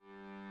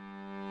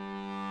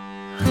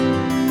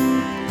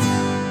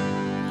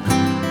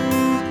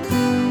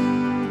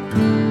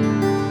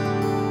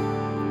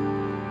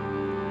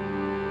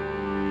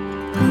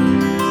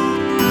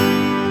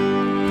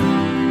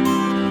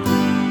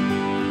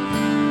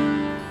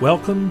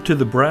Welcome to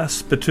the Brass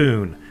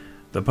Spittoon,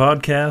 the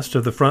podcast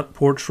of the Front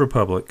Porch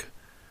Republic.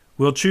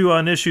 We'll chew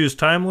on issues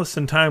timeless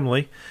and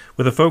timely,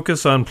 with a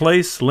focus on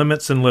place,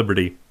 limits, and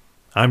liberty.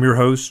 I'm your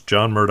host,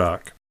 John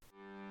Murdoch.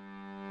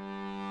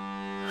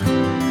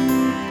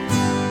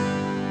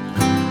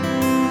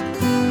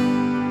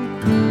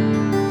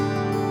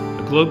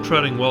 A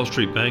globe-trotting Wall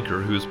Street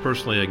banker who is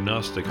personally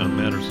agnostic on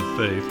matters of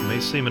faith may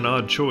seem an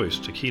odd choice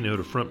to keynote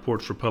a Front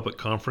Porch Republic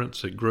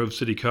conference at Grove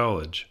City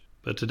College.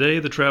 But today,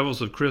 the travels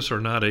of Chris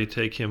Arnade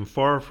take him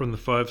far from the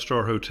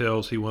five-star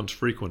hotels he once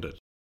frequented.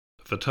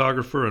 A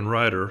photographer and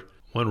writer,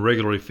 one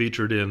regularly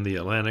featured in The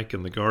Atlantic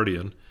and The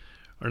Guardian,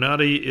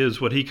 Arnade is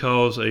what he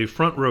calls a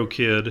front-row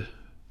kid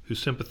who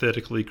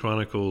sympathetically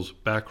chronicles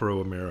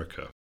back-row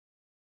America.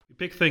 We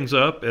pick things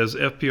up as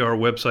FPR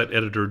website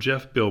editor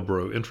Jeff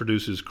Bilbrough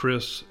introduces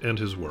Chris and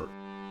his work.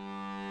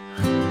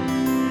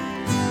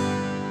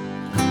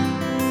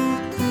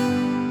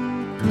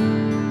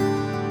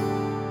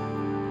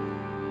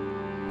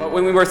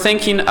 When we were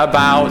thinking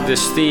about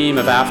this theme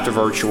of after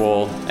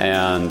virtual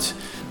and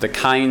the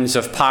kinds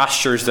of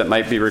postures that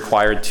might be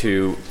required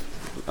to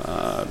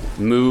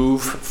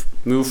move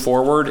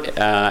forward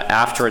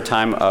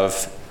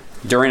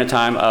during a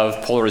time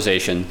of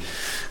polarization,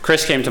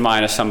 Chris came to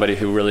mind as somebody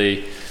who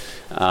really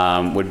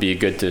would be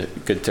good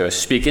to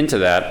speak into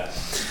that.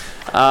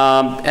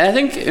 And I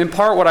think in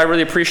part what I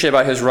really appreciate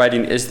about his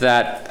writing is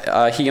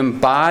that he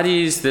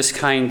embodies this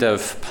kind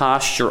of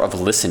posture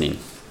of listening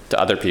to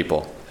other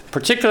people,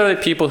 particularly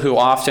people who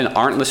often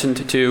aren't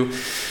listened to.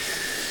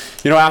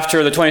 You know,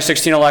 after the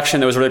 2016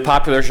 election, there was a really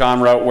popular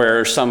genre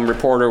where some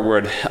reporter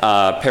would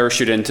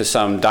parachute into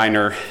some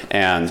diner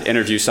and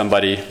interview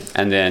somebody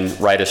and then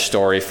write a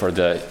story for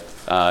the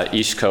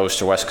East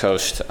Coast or West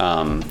Coast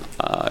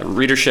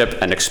readership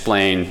and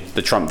explain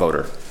the Trump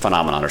voter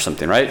phenomenon or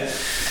something, right?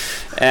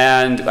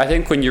 And I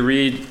think when you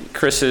read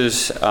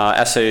Chris's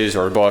essays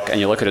or book and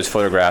you look at his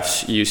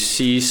photographs, you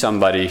see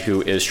somebody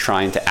who is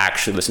trying to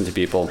actually listen to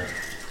people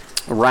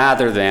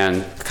rather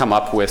than come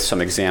up with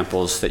some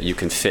examples that you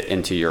can fit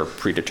into your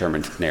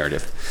predetermined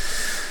narrative.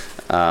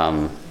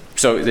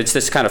 So it's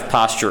this kind of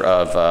posture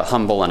of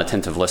humble and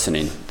attentive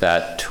listening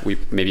that we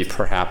maybe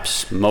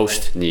perhaps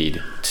most need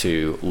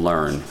to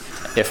learn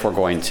if we're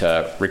going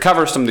to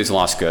recover some of these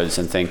lost goods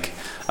and think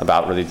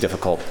about really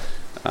difficult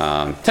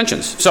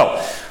tensions.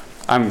 So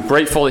I'm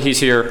grateful that he's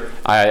here.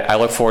 I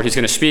look forward. He's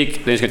going to speak,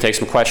 then he's going to take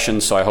some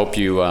questions, so I hope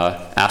you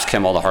ask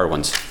him all the hard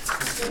ones.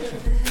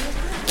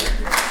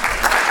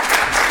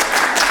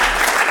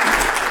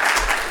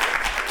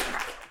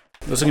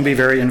 This is going to be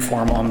very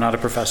informal. I'm not a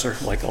professor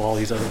like all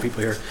these other people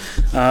here.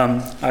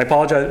 I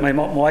apologize. My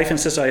wife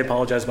insists I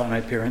apologize about my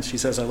appearance. She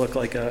says I look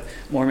like a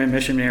Mormon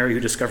missionary who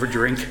discovered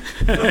drink.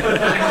 But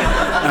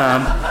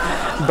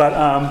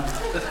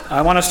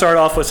I want to start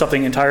off with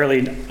something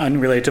entirely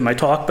unrelated to my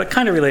talk, but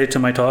kind of related to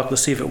my talk.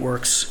 Let's see if it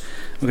works.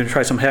 I'm going to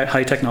try some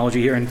high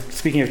technology here. And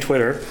speaking of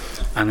Twitter,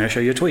 I'm going to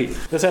show you a tweet.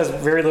 This has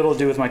very little to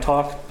do with my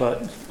talk,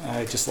 but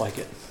I just like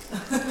it.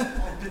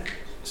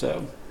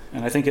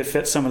 And I think it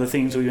fits some of the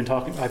themes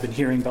I've been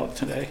hearing about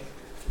today.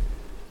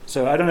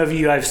 So I don't know if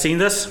you guys have seen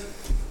this,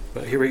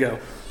 but here we go.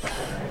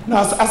 Now,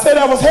 I said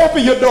I was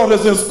happy your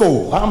daughter's in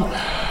school.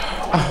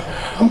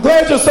 I'm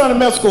glad your son in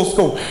medical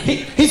school.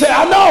 He said,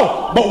 I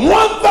know, but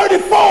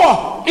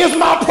 1:34 is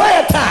my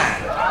prayer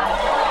time.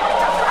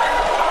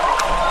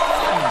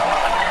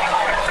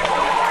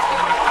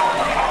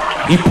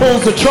 He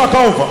pulls the truck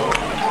over.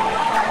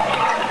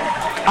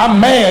 I'm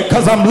mad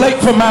because I'm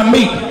late for my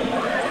meeting.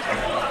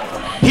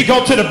 He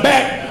goes to the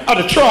back of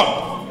the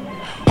truck,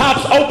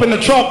 pops open the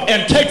truck,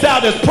 and takes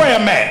out his prayer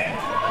mat.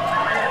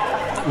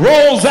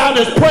 Rolls out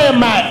his prayer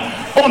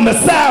mat on the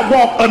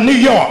sidewalk of New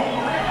York.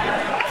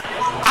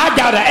 I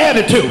got an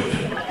attitude,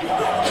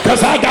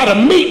 because I got a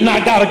meeting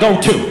I got to go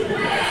to.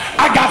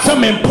 I got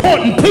some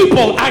important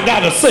people I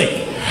got to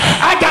see.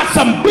 I got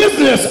some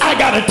business I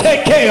got to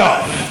take care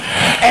of.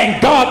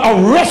 And God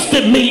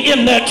arrested me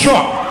in that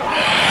truck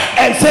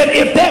and said,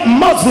 if that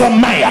Muslim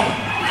man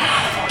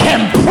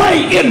can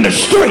pray in the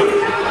street,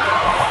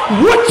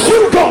 what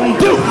you gonna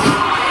do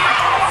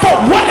for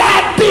what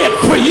I did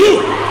for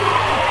you?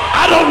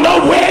 I don't know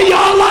where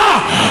y'all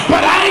are,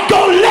 but I ain't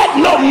gonna let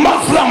no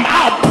Muslim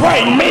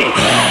outpray me.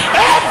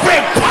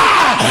 Every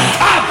time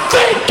I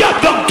think of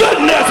the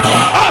goodness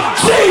of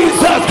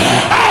Jesus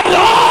and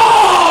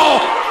all.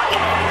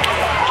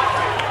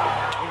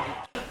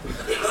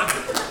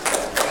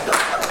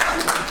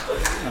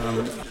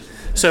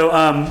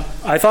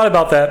 I thought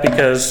about that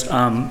because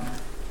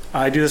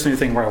I do this new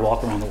thing where I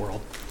walk around the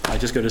world. I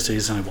just go to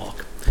cities and I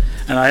walk.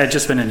 And I had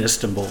just been in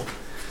Istanbul.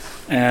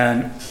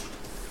 And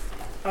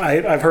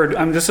I've heard,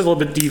 I'm just a little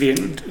bit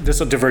deviant,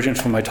 just a divergence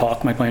from my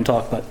planned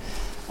talk, but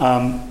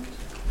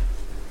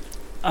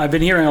I've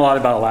been hearing a lot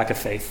about a lack of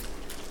faith,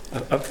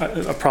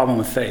 a problem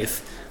with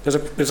faith.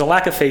 There's a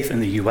lack of faith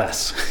in the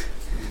U.S.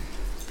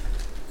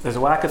 There's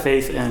a lack of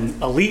faith in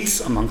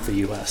elites amongst the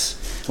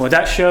U.S. And what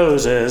that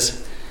shows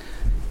is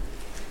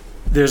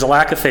there's a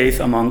lack of faith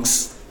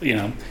amongst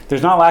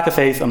there's not a lack of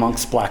faith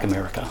amongst Black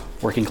America,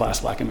 working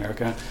class Black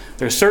America.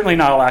 There's certainly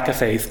not a lack of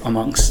faith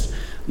amongst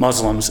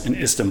Muslims in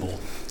Istanbul.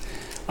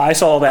 I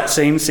saw that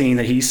same scene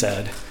that he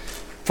said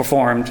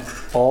performed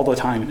all the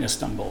time in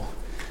Istanbul.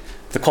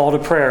 The call to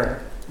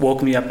prayer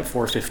woke me up at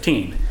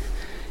 4:15.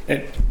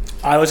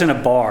 I was in a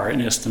bar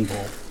in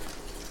Istanbul,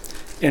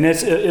 and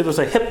it was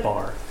a hip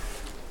bar,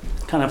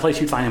 kind of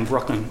place you'd find in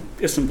Brooklyn,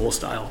 Istanbul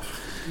style.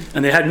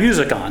 And they had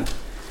music on.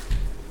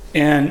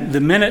 And the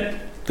minute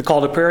the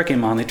call to prayer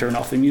came on, they turned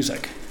off the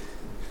music.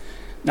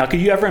 Now, could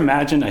you ever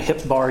imagine a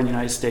hip bar in the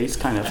United States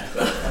kind of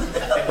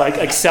like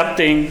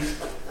accepting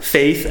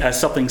faith as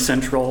something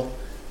central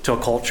to a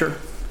culture?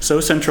 So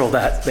central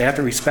that they have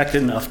to respect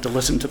it enough to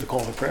listen to the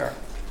call to prayer.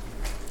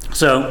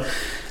 So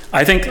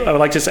I think I would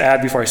like just to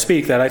add before I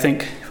speak that I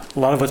think a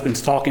lot of what's been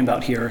talking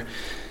about here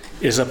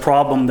is a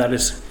problem that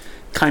is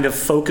kind of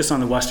focused on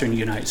the Western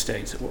United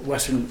States,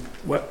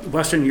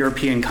 Western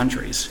European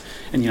countries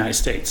in the United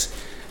States.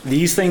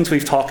 These things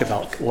we've talked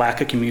about,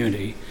 lack of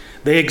community,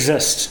 they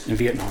exist in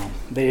Vietnam.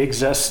 They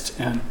exist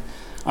in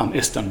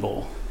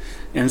Istanbul.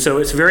 And so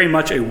it's very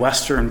much a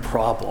Western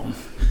problem,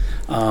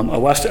 a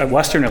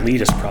Western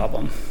elitist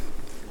problem.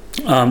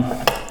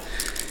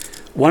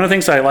 One of the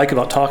things that I like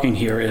about talking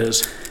here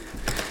is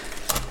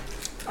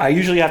I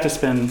usually have to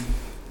spend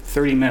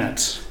 30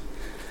 minutes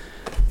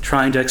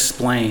trying to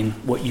explain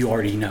what you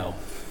already know.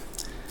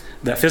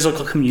 That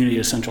physical community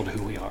is central to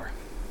who we are.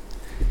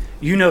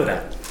 You know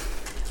that.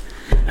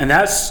 And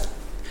that's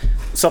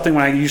something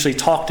when I usually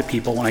talk to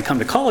people, when I come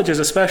to colleges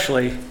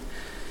especially,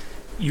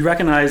 you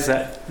recognize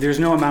that there's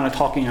no amount of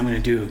talking I'm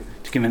going to do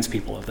to convince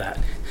people of that.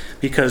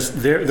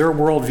 Because their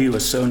worldview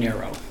is so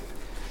narrow.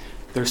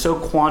 They're so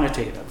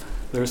quantitative.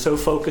 They're so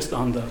focused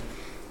on the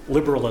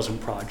liberalism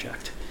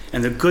project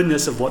and the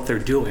goodness of what they're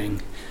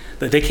doing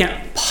that they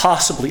can't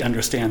possibly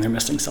understand they're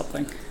missing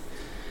something.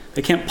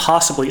 They can't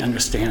possibly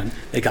understand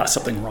they got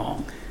something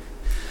wrong.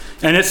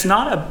 And it's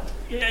not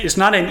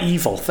an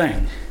evil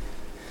thing.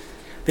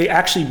 They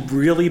actually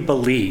really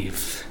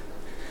believe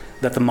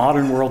that the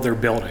modern world they're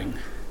building,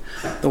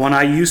 the one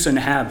I used to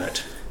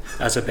inhabit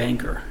as a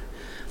banker,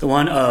 the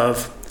one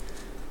of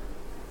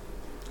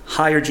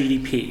higher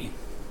GDP,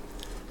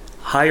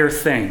 higher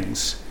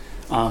things,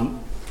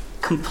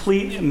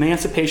 complete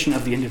emancipation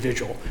of the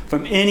individual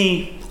from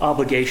any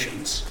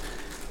obligations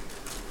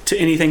to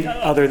anything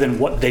other than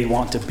what they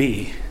want to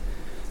be,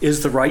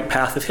 is the right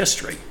path of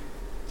history.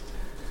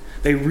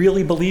 They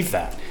really believe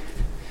that.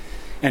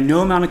 And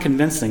no amount of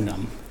convincing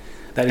them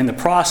that in the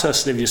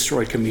process they've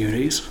destroyed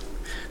communities,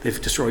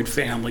 they've destroyed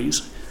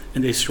families,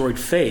 and they've destroyed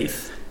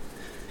faith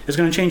is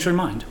going to change their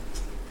mind.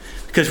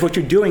 Because what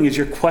you're doing is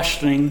you're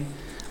questioning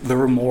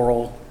their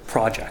moral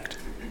project.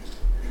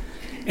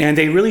 And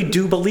they really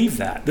do believe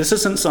that. This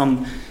isn't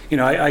some,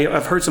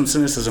 I've heard some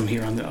cynicism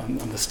here on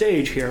the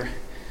stage here.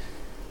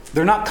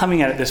 They're not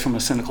coming at this from a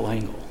cynical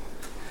angle.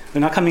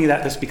 They're not coming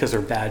at this because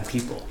they're bad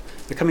people.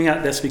 They're coming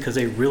at this because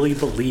they really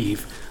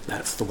believe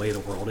that's the way the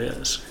world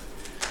is.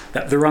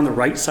 That they're on the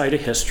right side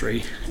of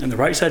history, and the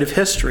right side of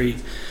history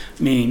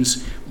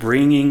means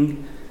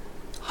bringing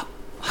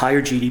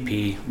higher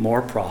GDP,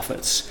 more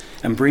profits,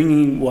 and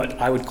bringing what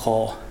I would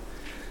call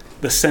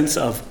the sense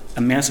of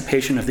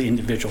emancipation of the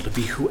individual to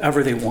be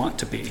whoever they want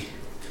to be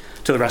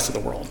to the rest of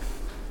the world.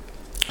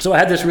 So I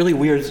had this really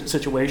weird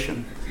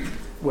situation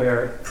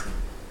where,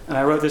 and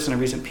I wrote this in a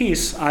recent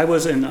piece, I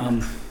was in,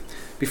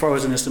 before I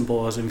was in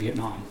Istanbul, I was in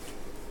Vietnam.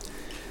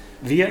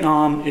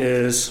 Vietnam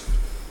is,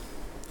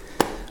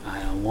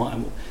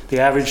 the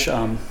average,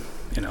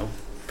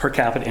 per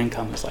capita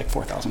income is like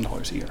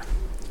 $4,000 a year.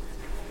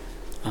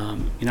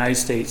 United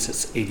States,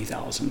 it's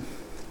 $80,000.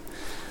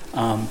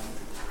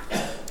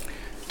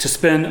 To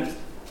spend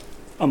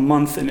a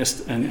month in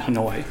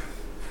Hanoi,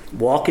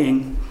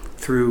 walking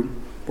through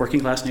working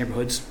class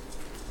neighborhoods,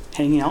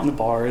 hanging out in the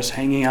bars,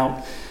 hanging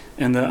out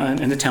in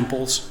the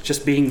temples,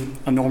 just being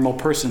a normal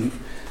person,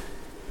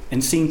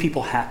 and seeing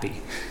people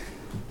happy,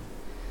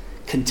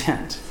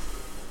 content,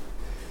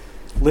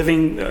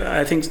 living.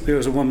 I think there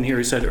was a woman here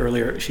who said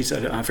earlier. She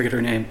said, I forget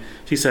her name.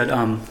 She said,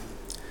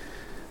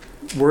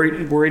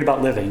 worried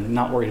about living,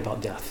 not worried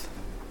about death.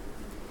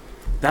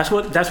 That's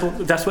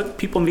what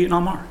people in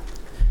Vietnam are.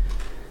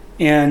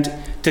 And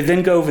to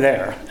then go over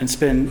there and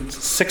spend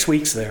 6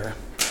 weeks there,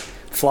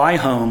 fly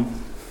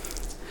home,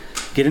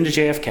 get into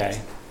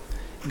JFK,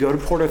 go to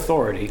Port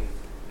Authority,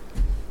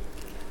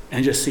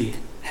 and just see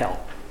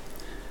hell.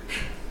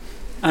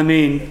 I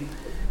mean,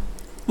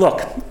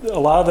 look, a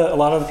lot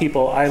of the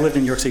people, I lived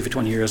in New York City for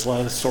 20 years, a lot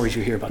of the stories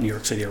you hear about New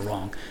York City are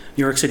wrong.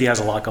 New York City has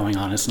a lot going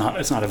on. It's not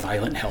a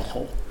violent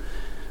hellhole.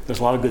 There's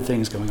a lot of good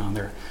things going on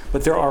there.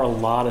 But there are a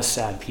lot of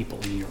sad people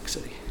in New York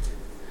City.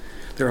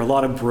 There are a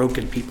lot of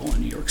broken people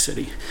in New York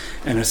City.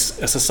 And a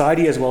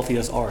society as wealthy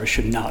as ours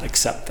should not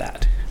accept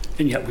that.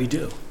 And yet we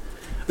do.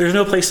 There's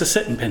no place to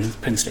sit in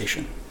Penn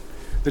Station.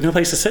 There's no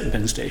place to sit in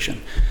Penn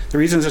Station. The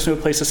reason there's no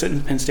place to sit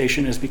in Penn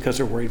Station is because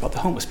they're worried about the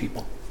homeless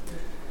people.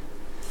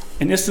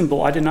 In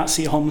Istanbul, I did not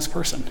see a homeless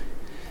person.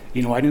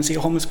 You know, I didn't see a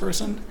homeless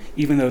person,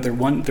 even though they're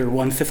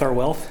one-fifth our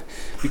wealth,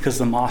 because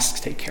the mosques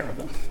take care of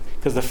them,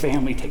 because the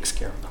family takes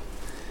care of them,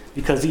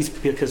 because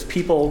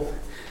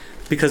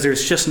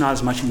there's just not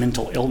as much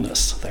mental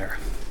illness there.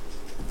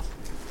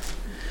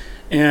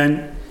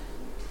 And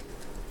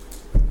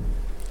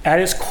at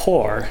its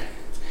core,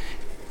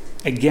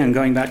 again,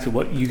 going back to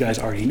what you guys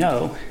already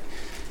know,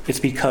 it's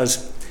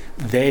because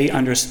they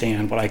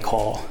understand what I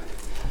call,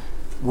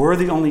 we're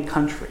the only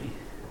country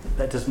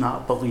that does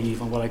not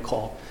believe in what I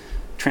call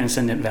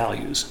transcendent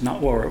values,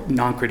 or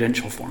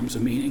non-credential forms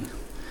of meaning.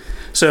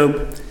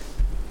 So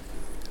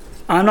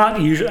I'm not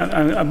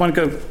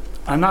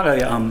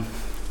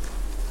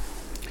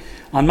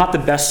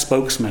the best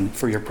spokesman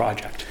for your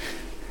project,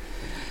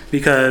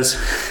 because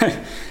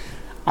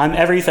I'm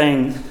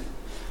everything.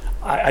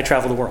 I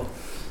travel the world.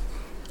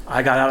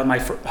 I got out of my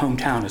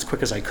hometown as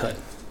quick as I could.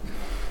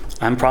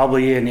 I'm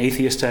probably an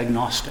atheist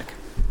agnostic.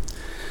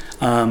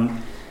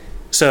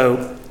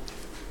 So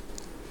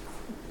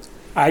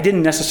I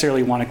didn't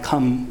necessarily want to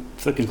come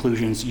to the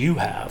conclusions you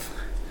have,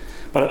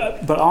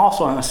 but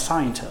also I'm a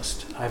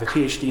scientist. I have a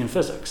PhD in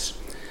physics.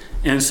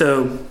 And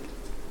so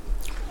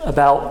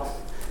about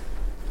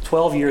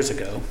 12 years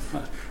ago,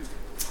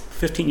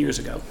 15 years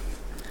ago,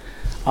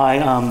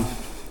 I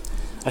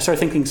started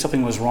thinking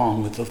something was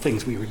wrong with the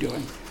things we were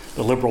doing,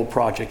 the liberal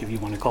project, if you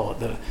want to call it,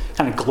 the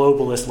kind of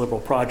globalist liberal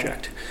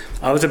project.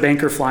 I was a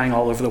banker flying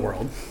all over the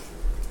world.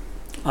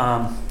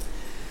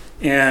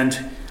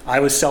 And I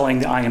was selling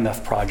the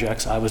IMF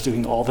projects. I was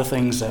doing all the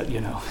things that,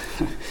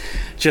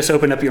 just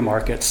open up your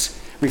markets,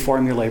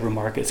 reform your labor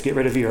markets, get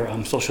rid of your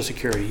Social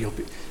Security. You'll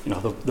be,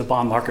 the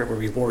bond market will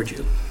reward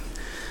you.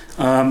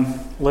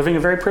 Living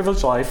a very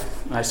privileged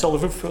life, and I still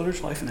live a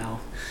privileged life now.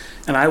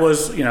 And I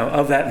was,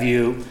 of that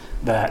view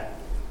that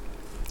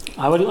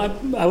I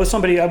was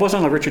somebody. I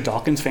wasn't a Richard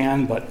Dawkins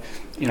fan, but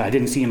I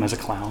didn't see him as a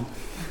clown.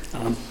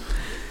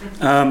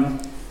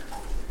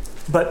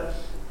 But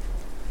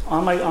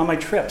on my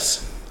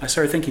trips, I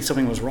started thinking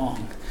something was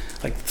wrong.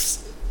 Like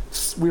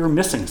we were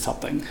missing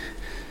something,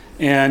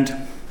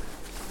 and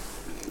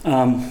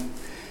I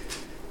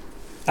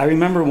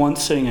remember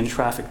once sitting in a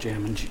traffic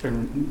jam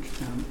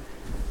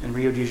in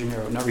Rio de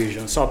Janeiro, not Rio de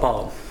Janeiro, Sao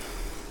Paulo.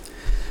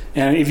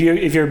 And if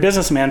you're a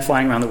businessman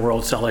flying around the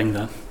world selling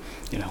the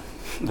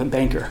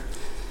banker,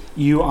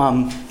 you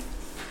end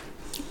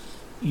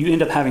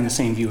up having the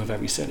same view of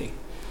every city.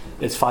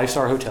 It's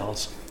 5-star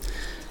hotels.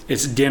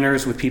 It's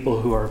dinners with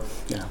people who are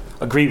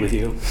agree with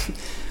you,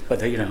 but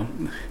they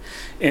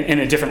in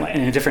a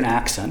different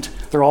accent.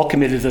 They're all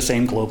committed to the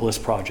same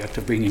globalist project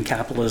of bringing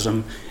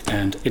capitalism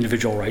and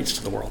individual rights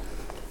to the world.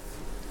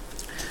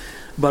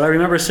 But I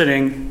remember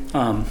sitting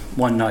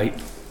one night.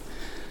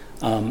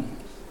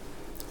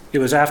 It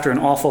was after an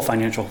awful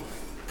financial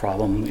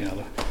problem.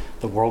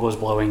 The world was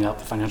blowing up.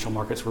 The financial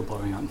markets were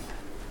blowing up.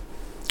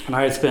 And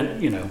I had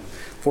spent,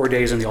 4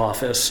 days in the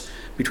office,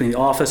 between the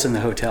office and the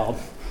hotel.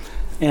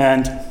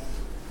 And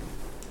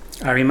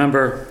I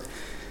remember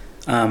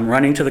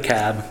running to the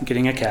cab,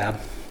 getting a cab,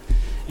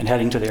 and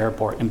heading to the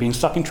airport and being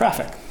stuck in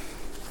traffic.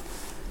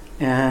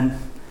 And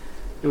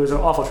it was an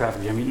awful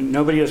traffic jam.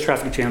 Nobody has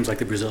traffic jams like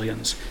the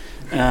Brazilians.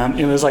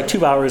 It was like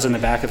 2 hours in the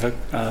back of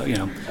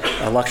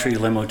a luxury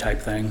limo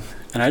type thing.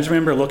 And I just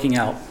remember looking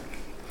out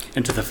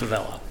into the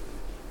favela,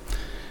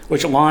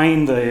 which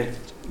lined the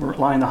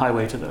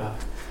highway to the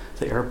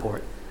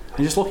airport,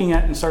 and just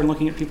started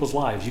looking at people's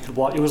lives. You could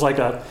watch. It was like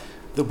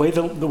the way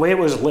it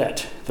was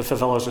lit. The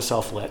favelas are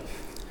self-lit.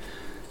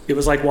 It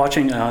was like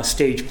watching a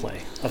stage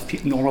play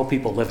of normal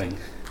people living.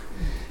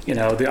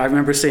 I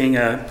remember seeing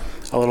a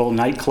little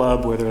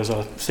nightclub where there was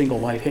a single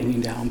light hanging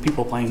down,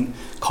 people playing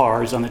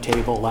cards on the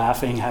table,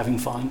 laughing, having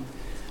fun.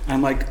 And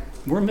I'm like,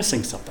 we're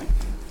missing something.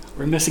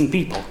 We're missing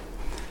people.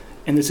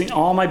 And this in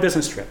all my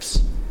business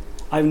trips,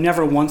 I've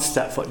never once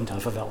stepped foot into a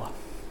favela.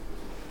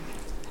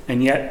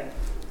 And yet,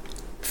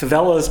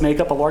 favelas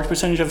make up a large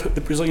percentage of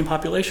the Brazilian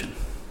population.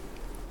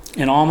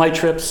 In all my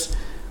trips,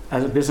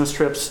 as business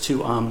trips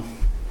to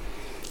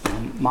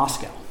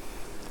Moscow,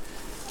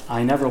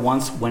 I never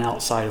once went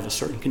outside of a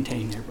certain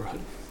contained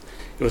neighborhood.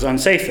 It was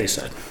unsafe, they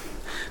said.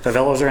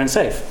 Favelas are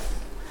unsafe.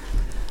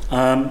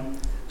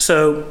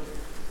 So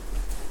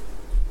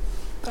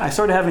I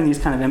started having these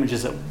kind of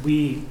images that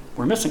we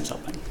were missing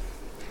something.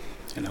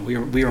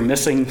 We were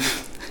missing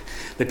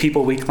the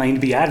people we claim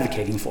to be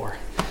advocating for.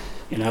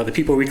 The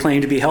people we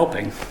claim to be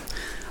helping.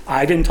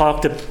 I didn't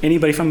talk to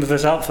anybody from the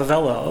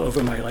favela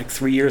over my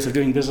 3 years of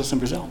doing business in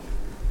Brazil.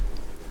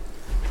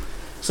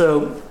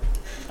 So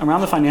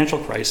around the financial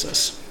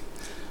crisis,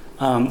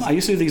 I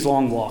used to do these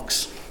long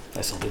walks.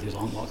 I still do these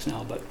long walks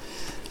now, but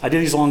I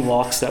did these long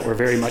walks that were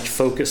very much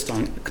focused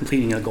on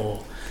completing a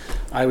goal.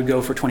 I would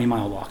go for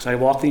 20-mile walks. I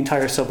walked the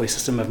entire subway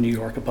system of New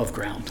York above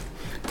ground.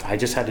 I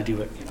just had to do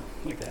it,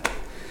 like that.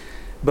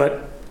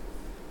 But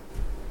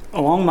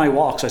along my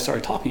walks, I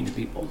started talking to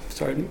people,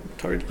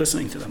 started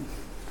listening to them.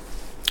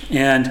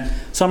 And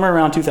somewhere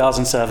around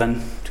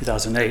 2007,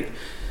 2008,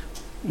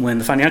 when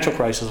the financial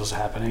crisis was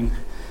happening,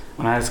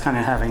 when I was kind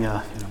of having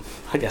a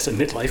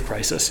midlife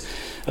crisis,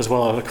 as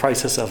well as a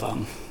crisis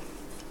of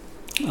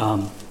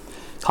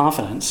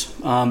confidence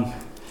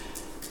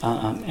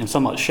and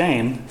somewhat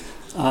shame,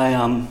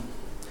 I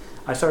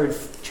started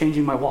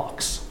changing my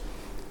walks.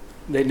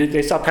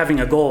 They stopped having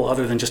a goal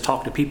other than just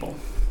talk to people.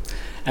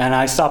 And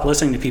I stopped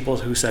listening to people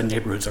who said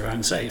neighborhoods are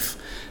unsafe.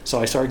 So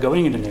I started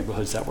going into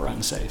neighborhoods that were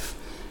unsafe.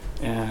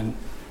 And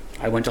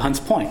I went to Hunts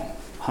Point.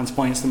 Hunts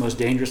Point is the most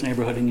dangerous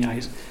neighborhood in the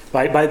United States.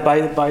 By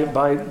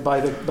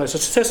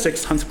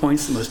statistics, Hunts Point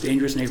is the most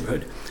dangerous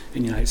neighborhood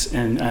in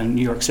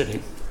New York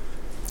City.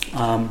 It's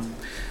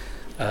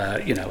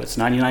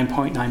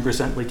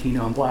 99.9%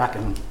 Latino and black,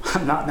 and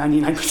I'm not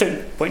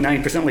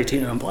 99.9%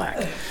 Latino and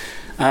black.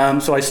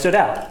 So I stood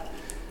out.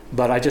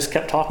 But I just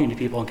kept talking to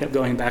people and kept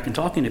going back and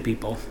talking to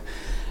people.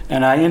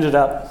 And I ended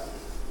up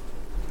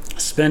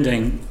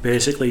spending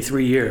basically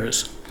 3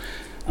 years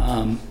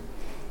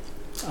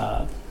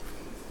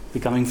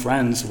becoming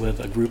friends with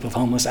a group of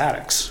homeless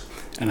addicts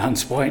in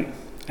Hunts Point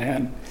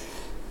and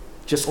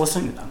just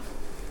listening to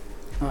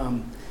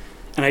them.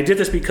 And I did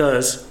this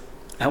because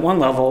at one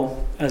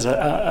level, as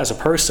a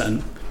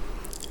person,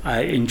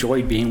 I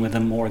enjoyed being with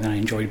them more than I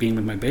enjoyed being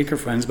with my baker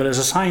friends. But as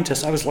a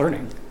scientist, I was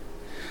learning.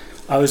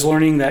 I was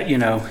learning that,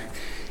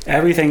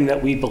 everything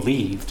that we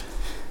believed,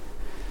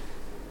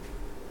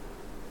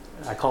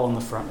 I call them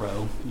the front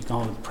row, you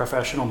call them the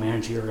professional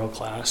managerial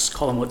class,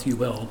 call them what you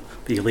will,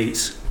 the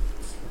elites.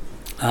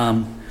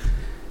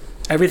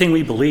 Everything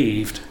we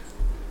believed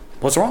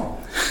was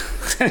wrong.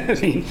 I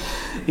mean,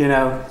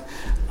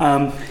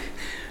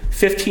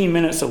 15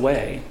 minutes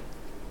away,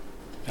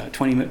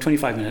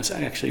 25 minutes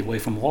actually away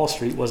from Wall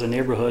Street was a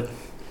neighborhood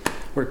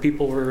where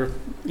people were,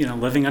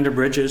 living under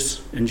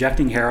bridges,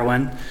 injecting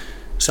heroin,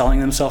 selling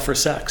themselves for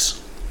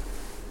sex.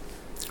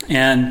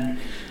 And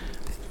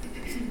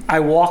I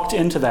walked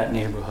into that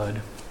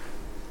neighborhood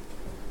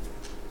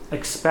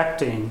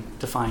expecting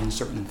to find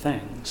certain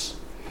things.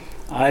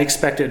 I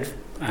expected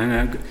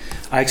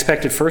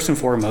first and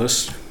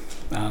foremost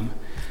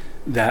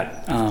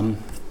that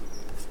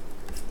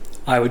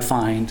I would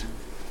find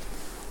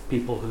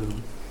people who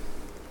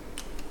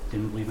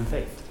didn't believe in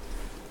faith,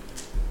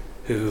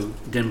 who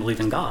didn't believe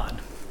in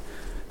God,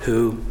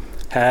 who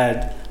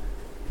had,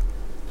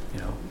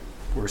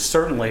 were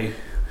certainly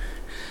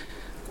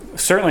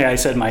I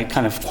said my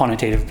kind of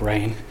quantitative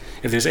brain,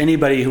 if there's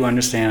anybody who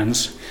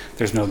understands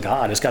there's no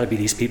God, it's got to be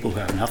these people who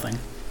have nothing.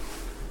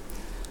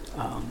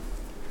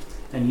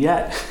 And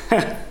yet,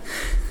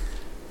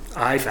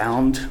 I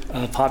found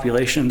a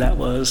population that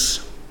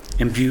was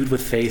imbued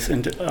with faith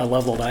into a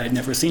level that I had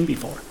never seen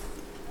before.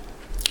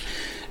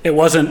 It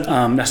wasn't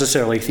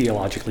necessarily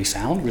theologically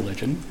sound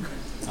religion,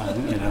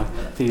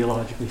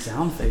 theologically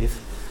sound faith.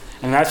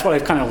 And that's what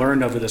I've kind of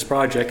learned over this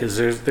project is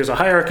there's a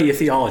hierarchy of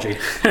theology.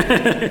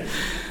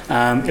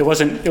 It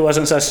wasn't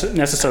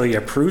necessarily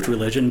a proved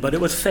religion, but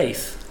it was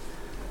faith.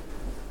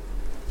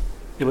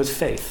 It was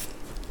faith.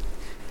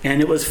 And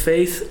it was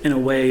faith in a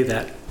way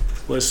that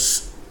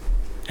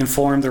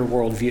informed their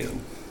worldview.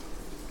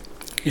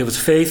 It was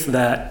faith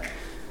that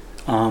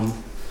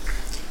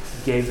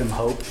gave them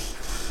hope.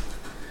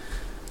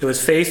 It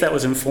was faith that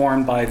was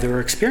informed by their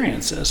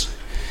experiences.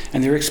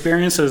 And their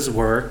experiences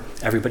were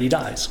everybody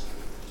dies.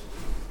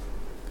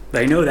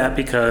 They know that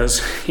because,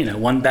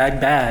 one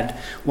bad bag,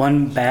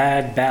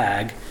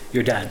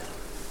 you're dead.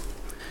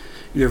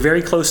 You're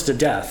very close to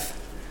death.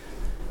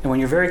 And when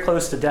you're very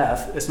close to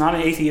death, it's not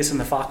an atheist in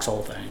the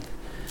foxhole thing.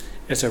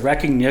 It's a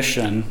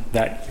recognition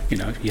that,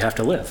 you have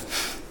to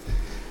live.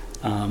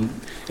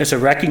 It's a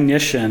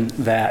recognition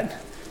that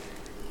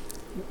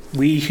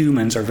we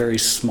humans are very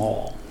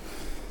small.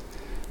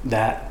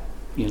 That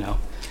you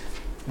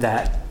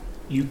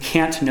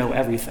can't know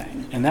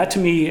everything. And that to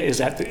me is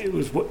at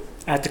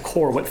the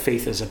core what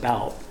faith is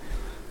about.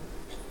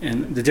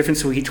 And the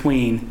difference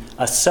between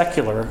a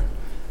secular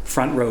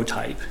front row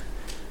type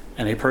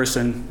and a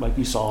person like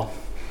you saw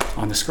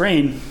on the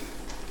screen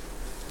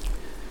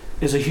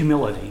is a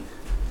humility,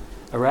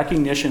 a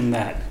recognition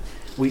that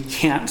we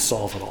can't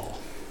solve it all.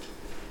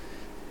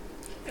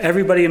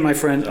 Everybody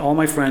all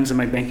my friends in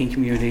my banking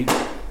community,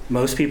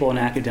 most people in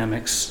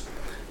academics,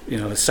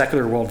 a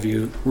secular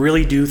worldview,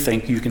 really do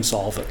think you can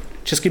solve it.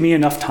 Just give me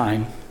enough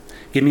time,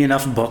 give me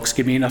enough books,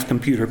 give me enough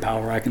computer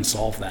power, I can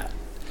solve that.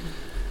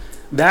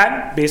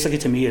 That basically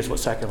to me is what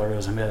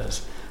secularism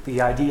is.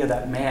 The idea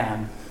that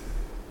man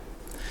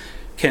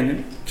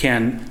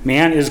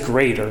is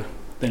greater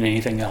than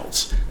anything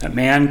else. That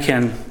man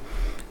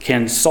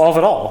can solve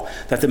it all.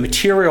 That the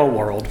material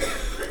world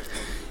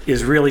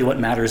is really what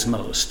matters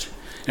most.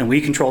 And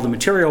we control the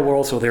material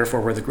world, so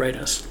therefore we're the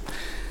greatest.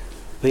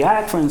 The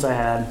addict friends I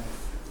had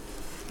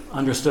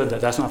understood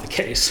that that's not the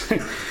case.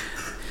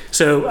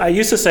 So I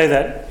used to say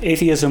that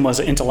atheism was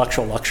an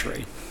intellectual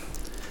luxury.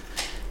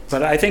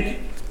 But I think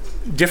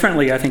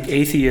differently, I think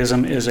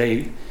atheism is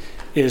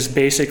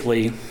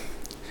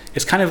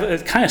kind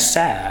of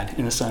sad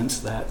in the sense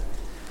that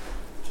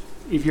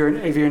if you're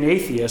an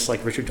atheist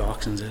like Richard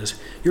Dawkins is,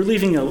 you're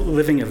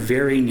living a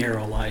very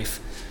narrow life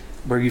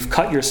where you've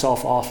cut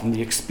yourself off from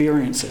the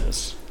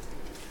experiences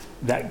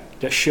that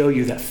show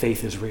you that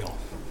faith is real,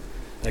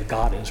 that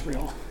God is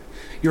real.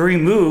 you're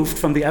removed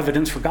from the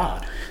evidence for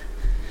God,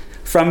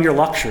 from your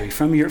luxury,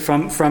 from your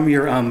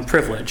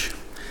privilege.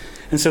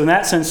 And so in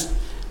that sense,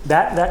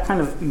 that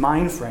kind of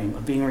mind frame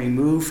of being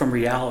removed from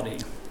reality,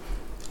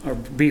 or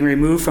being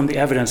removed from the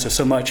evidence of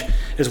so much,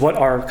 is what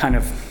our kind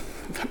of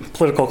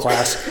political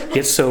class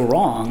gets so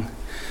wrong.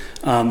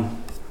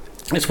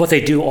 It's what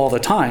they do all the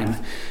time.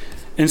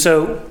 And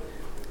so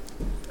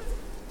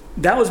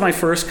that was my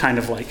first kind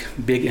of like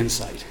big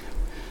insight.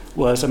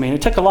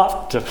 It took a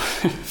lot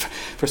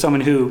for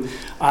someone who,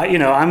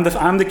 I'm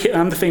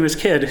the famous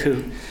kid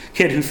who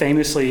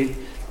famously,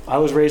 I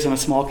was raised in a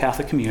small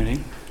Catholic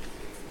community.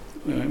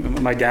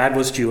 My dad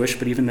was Jewish,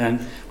 but even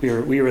then, we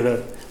were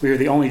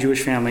the only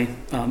Jewish family,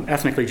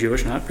 ethnically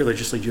Jewish, not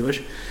religiously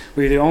Jewish.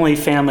 We were the only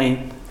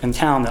family in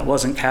town that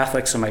wasn't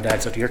Catholic. So my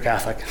dad said, "You're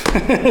Catholic."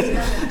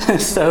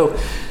 So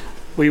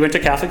we went to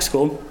Catholic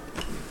school,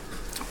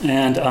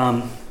 and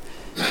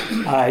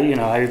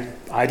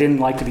I didn't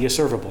like to be a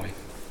server boy.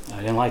 I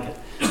didn't like it.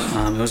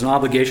 It was an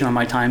obligation on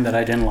my time that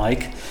I didn't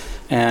like.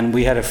 And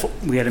we had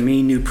a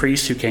mean new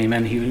priest who came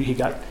in. He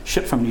got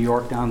shipped from New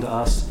York down to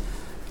us,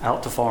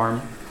 out to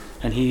farm.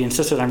 And he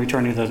insisted on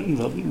returning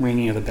the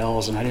ringing of the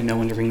bells, and I didn't know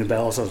when to ring the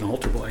bells. I was an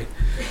altar boy.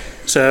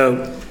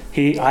 So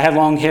I had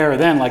long hair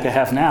then, like I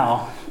have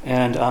now,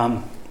 and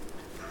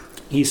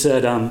he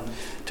said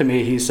to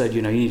me,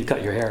 you need to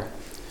cut your hair.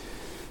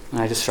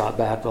 And I just shot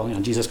back, well,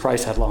 Jesus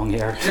Christ had long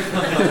hair.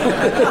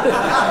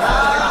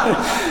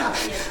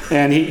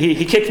 And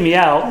he kicked me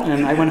out,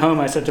 and I went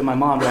home. I said to my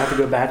mom, "Do I have to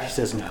go back?" She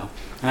says, "No."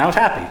 And I was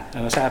happy.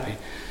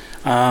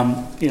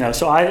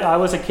 So I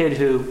was a kid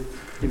who,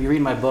 if you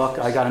read my book,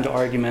 I got into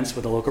arguments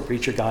with a local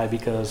preacher guy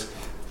because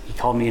he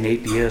called me an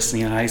atheist.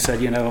 And I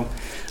said,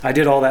 I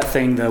did all that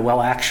thing, the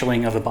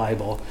well-actualing of the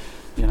Bible.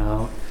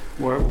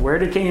 Where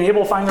did Cain and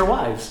Abel find their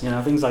wives?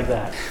 Things like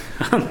that.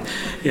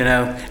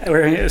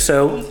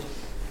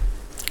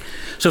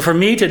 So for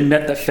me to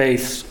admit that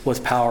faith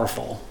was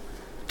powerful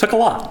took a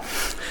lot.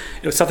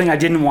 It was something I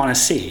didn't want to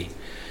see.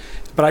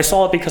 But I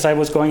saw it because I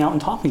was going out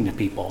and talking to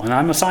people. And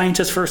I'm a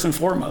scientist first and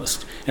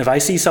foremost. If I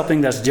see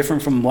something that's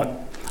different from what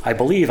I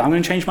believe, I'm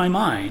going to change my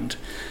mind.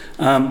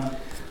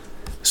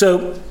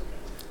 So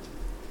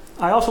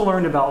I also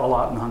learned about a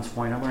lot in Hunts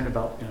Point. I learned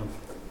about,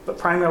 but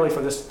primarily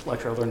for this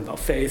lecture, I learned about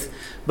faith.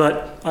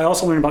 But I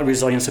also learned about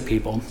resilience of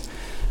people.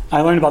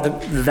 I learned about the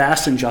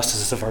vast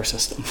injustices of our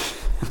system.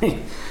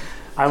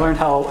 I learned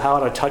how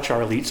out of touch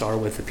our elites are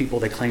with the people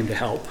they claim to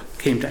help,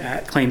 claim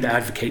to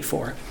advocate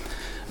for.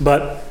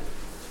 But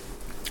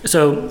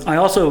so I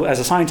also, as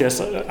a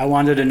scientist, I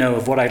wanted to know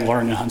if what I'd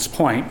learned in Hunts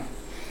Point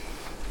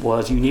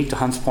was unique to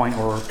Hunts Point,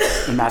 or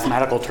in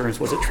mathematical terms,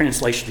 was it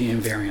translationally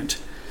invariant?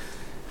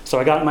 So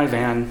I got in my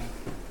van,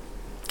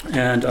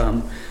 and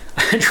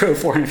I drove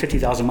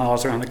 450,000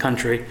 miles around the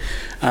country,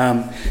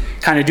 kind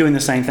of doing the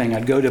same thing.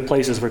 I'd go to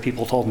places where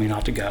people told me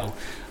not to go.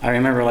 I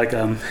remember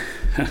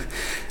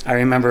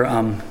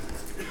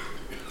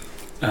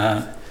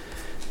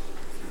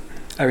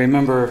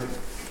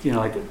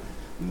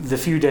the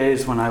few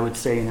days when I would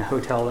stay in a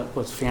hotel that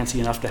was fancy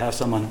enough to have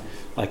someone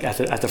like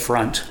at the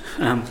front.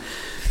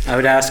 I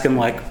would ask him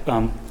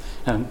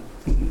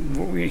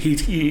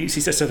he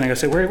said something. I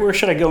said, where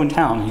should I go in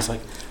town? And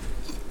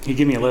he'd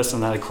give me a list,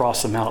 and then I'd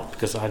cross them out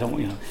because I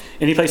don't,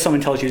 any place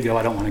someone tells you to go,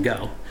 I don't want to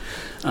go.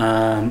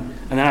 And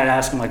then I'd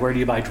ask him where do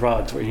you buy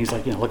drugs? And he's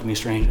look at me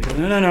strange. I go,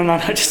 no,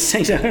 not just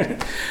saying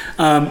that.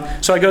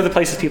 So I go to the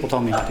places people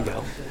told me not to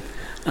go.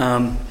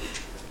 And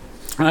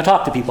I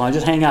talk to people. I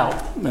just hang out,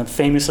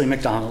 famously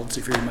McDonald's,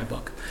 if you read my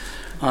book.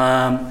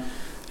 And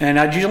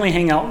I'd usually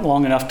hang out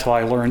long enough till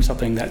I learned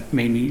something that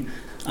made me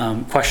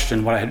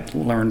question what I had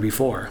learned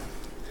before.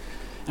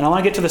 And I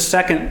want to get to the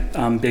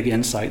second big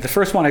insight. The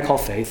first one I call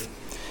faith.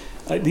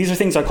 These are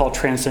things I call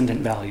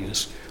transcendent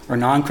values, or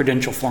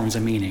non-credential forms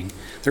of meaning.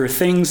 There are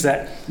things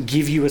that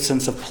give you a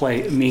sense of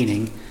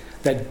meaning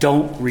that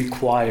don't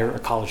require a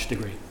college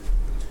degree.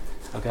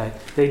 Okay?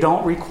 They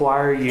don't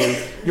require you.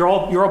 You're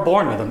all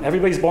born with them.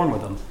 Everybody's born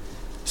with them.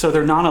 So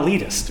they're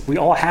non-elitist. We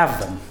all have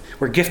them.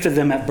 We're gifted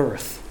them at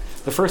birth.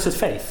 The first is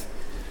faith.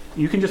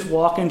 You can just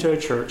walk into a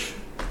church.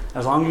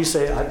 As long as you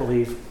say, I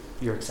believe,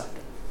 you're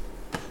accepted.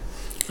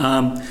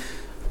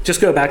 Just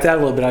go back to that a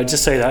little bit. I'd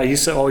just say that. I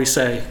used to always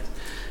say,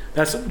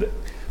 that's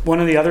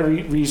one of the other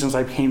reasons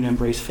I came to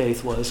embrace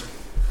faith was,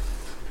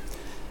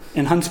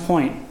 in Hunts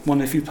Point, one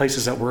of the few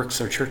places that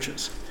works are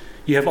churches.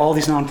 You have all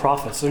these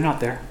nonprofits. They're not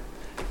there.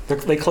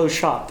 They close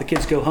shop. The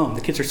kids go home.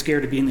 The kids are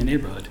scared to be in the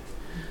neighborhood.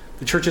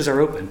 The churches are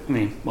open.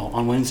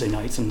 On Wednesday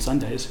nights and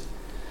Sundays.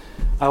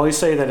 I always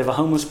say that if a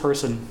homeless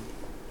person,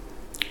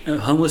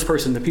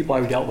 the people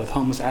I've dealt with,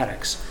 homeless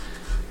addicts,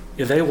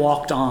 if they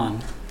walked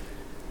on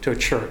to a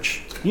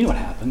church, you know what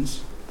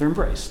happens? They're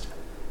embraced.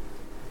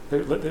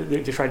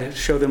 They try to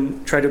show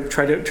them, try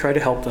to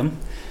help them.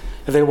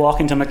 If they walk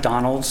into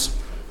McDonald's,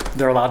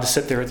 they're allowed to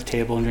sit there at the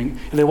table and drink.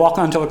 If they walk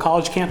onto a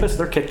college campus,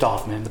 they're kicked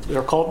off, man.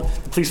 The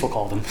police will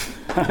call them.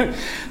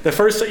 The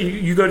first,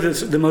 you go to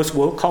the most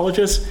woke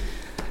colleges,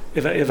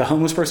 if a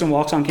homeless person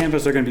walks on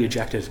campus, they're going to be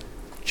ejected,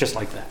 just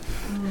like that.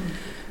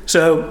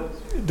 So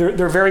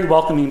they're very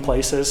welcoming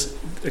places.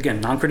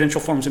 Again,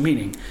 non-credential forms of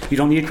meeting. You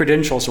don't need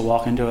credentials to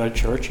walk into a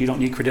church. You don't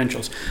need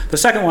credentials. The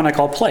second one I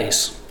call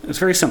place. It's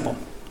very simple.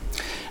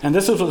 And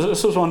this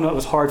was one that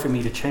was hard for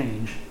me to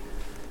change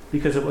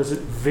because it was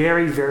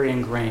very, very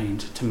ingrained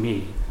to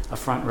me, a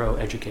front row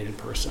educated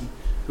person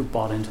who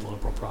bought into the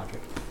liberal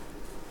project.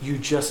 You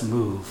just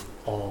move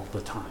all the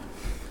time.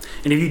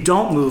 And if you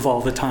don't move all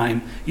the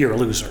time, you're a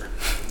loser.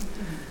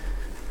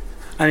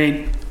 I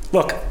mean,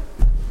 look,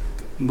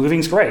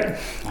 moving's great.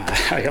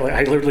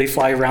 I literally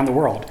fly around the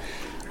world.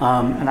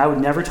 And I would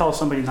never tell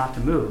somebody not to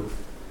move.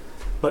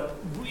 But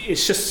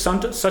it's just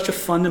such a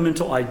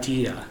fundamental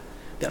idea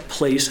that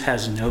place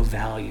has no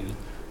value.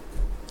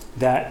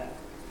 That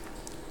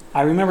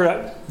I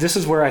remember this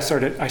is where I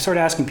started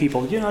asking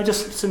people,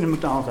 just sitting in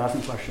McDonald's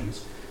asking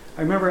questions.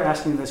 I remember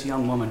asking this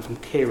young woman from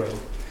Cairo.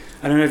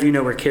 I don't know if you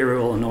know where Cairo,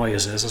 Illinois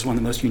is. It's one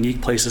of the most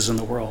unique places in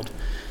the world.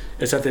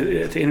 It's at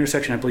the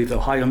intersection, I believe, of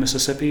Ohio,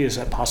 Mississippi. Is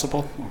that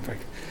possible?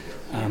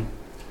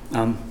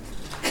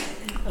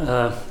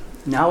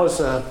 Now it's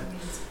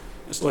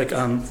like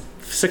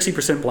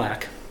 60%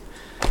 black.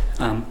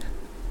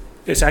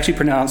 It's actually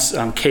pronounced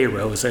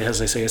Cairo, as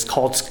they say. It's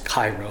called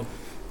Cairo.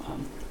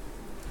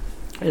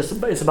 It's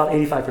about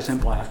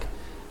 85% black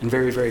and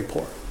very, very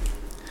poor.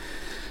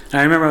 And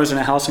I remember I was in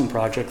a housing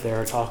project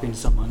there talking to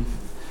someone,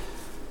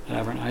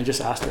 and I just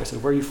asked her, I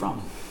said, "Where are you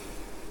from?"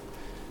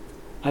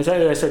 I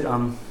said,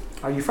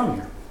 "Are you from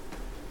here?"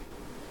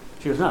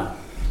 She goes, "No."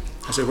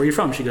 I said, "Where are you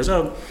from?" She goes,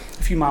 "Oh,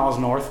 a few miles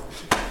north."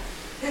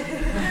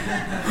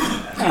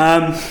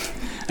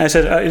 I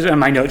said, in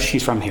my notes,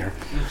 she's from here.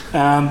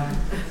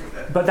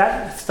 But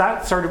that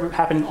started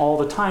happening all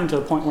the time to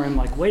the point where I'm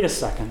like, wait a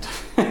second.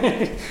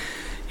 I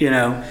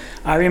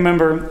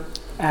remember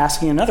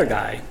asking another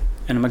guy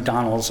in a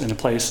McDonald's in a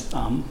place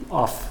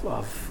off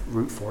of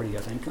Route 40,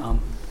 I think,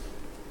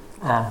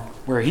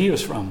 where he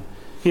was from.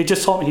 He had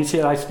just told me, he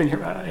said, "I've been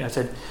here." I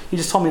said, he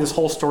just told me this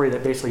whole story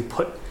that basically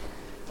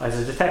as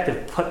a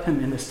detective, put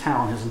him in this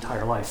town his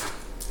entire life.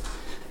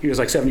 He was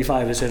like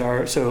 75. I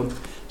said, so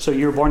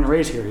you were born and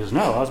raised here? He goes,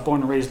 "No, I was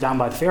born and raised down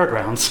by the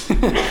fairgrounds."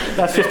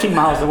 That's 15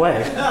 miles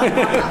away.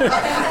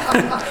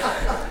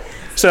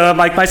 So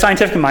my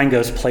scientific mind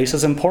goes, place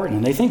is important.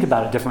 And they think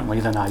about it differently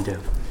than I do.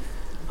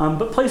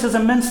 But place is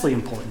immensely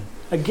important.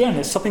 Again,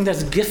 it's something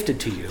that's gifted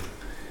to you.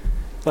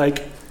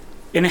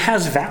 And it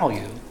has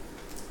value.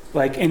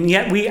 And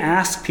yet we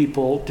ask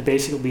people to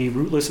basically be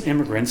rootless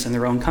immigrants in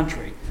their own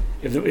country.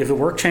 If the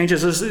work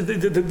changes,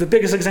 the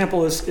biggest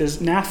example is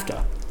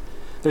NAFTA.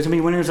 There's going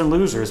to be winners and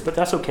losers, but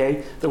that's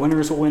okay. The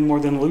winners will win more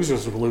than the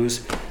losers will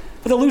lose.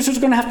 But the losers are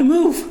going to have to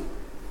move.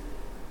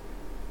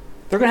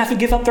 They're going to have to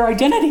give up their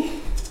identity.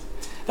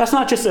 That's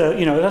not just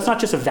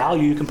a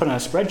value you can put on a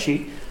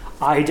spreadsheet.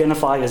 I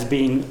identify as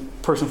being a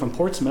person from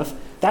Portsmouth.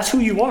 That's who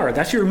you are.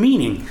 That's your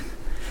meaning.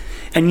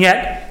 And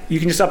yet, you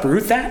can just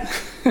uproot that.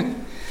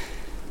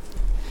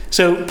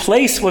 So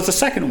place was the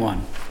second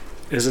one,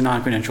 is a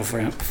non-credential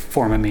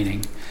form of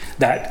meaning.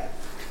 That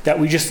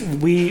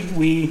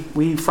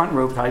we front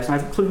row types, and I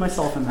include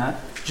myself in that,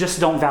 just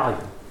don't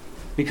value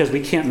because we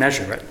can't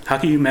measure it. How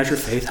can you measure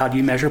faith? How do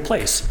you measure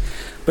place?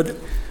 But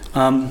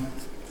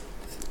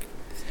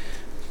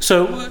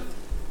so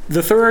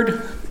the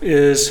third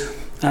is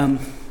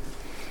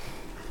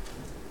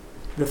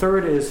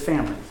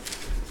family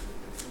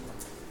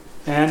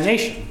and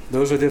nation.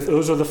 Those are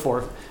the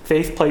four: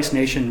 faith, place,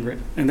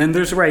 nation, and then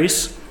there's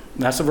race.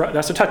 That's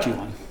a touchy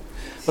one,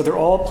 but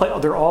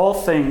they're all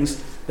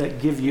things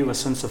that give you a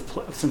sense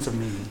of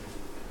meaning,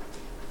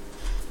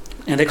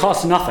 and they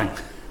cost nothing.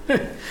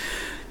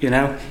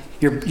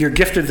 You're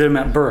gifted them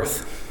at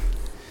birth,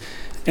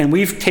 and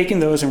we've taken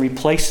those and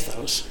replaced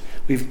those.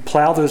 We've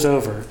plowed those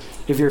over.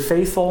 If you're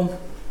faithful,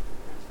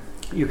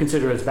 you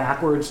consider it as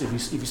backwards.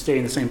 If you stay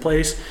in the same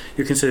place,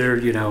 you're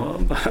considered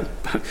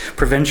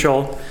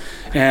provincial.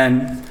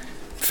 And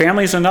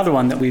family is another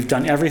one that we've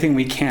done everything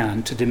we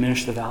can to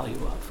diminish the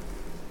value of.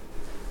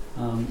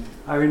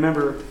 I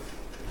remember.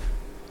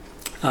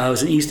 I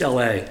was in East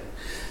LA, at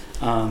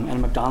a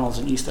McDonald's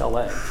in East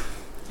LA,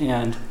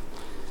 and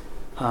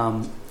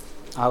I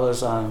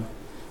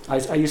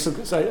used to,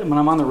 when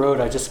I'm on the road,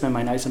 I just spend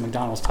my nights at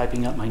McDonald's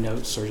typing up my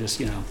notes or just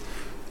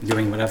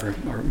doing whatever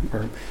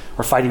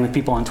or fighting with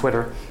people on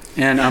Twitter.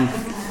 And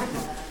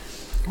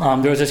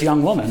there was this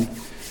young woman,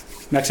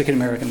 Mexican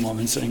American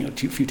woman, sitting a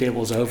few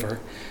tables over,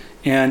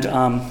 and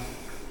I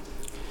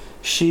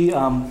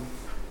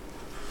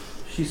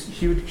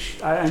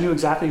knew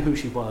exactly who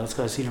she was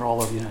because I've seen her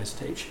all over the United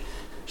States.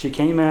 She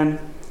came in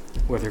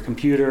with her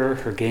computer,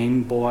 her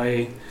Game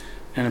Boy,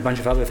 and a bunch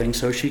of other things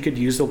so she could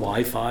use the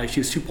Wi-Fi. She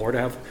was too poor to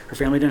have, her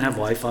family didn't have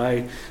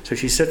Wi-Fi, so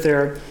she'd sit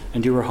there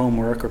and do her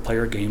homework or play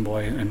her Game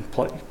Boy and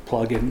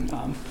plug in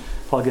the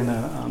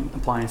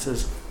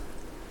appliances.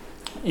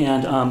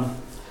 And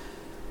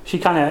she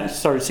kind of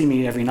started seeing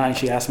me every night.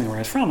 She asked me where I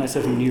was from. I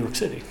said, from New York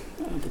City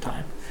at the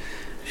time.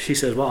 She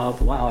said, wow,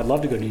 I'd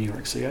love to go to New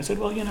York City. I said,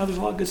 well, there's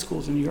a lot of good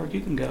schools in New York. You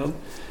can go.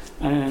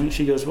 And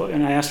she goes, well,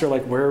 and I asked her,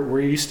 like, where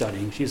are you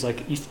studying? She's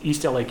like,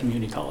 East LA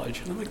Community College.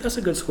 And I'm like, that's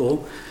a good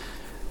school.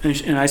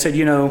 And I said,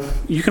 you know,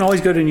 you can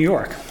always go to New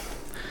York.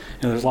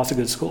 You know, there's lots of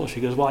good schools. She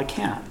goes, well, I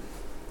can't.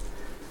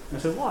 And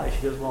I said, why?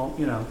 She goes, well,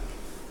 you know,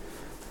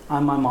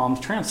 I'm my mom's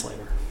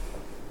translator.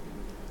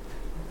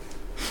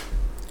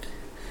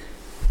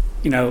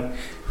 You know,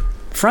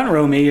 front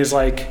row me is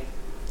like,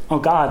 oh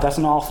God, that's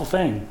an awful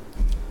thing.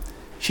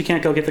 She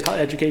can't go get the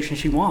education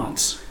she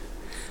wants.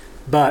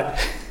 But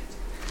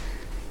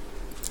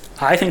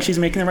I think she's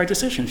making the right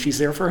decision. She's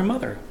there for her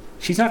mother.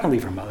 She's not going to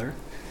leave her mother.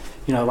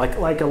 You know,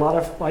 like a lot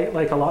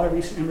of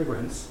recent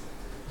immigrants,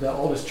 the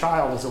oldest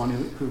child is the one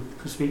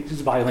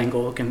who's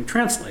bilingual, can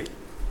translate.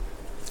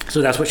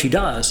 So that's what she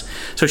does.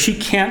 So she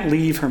can't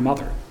leave her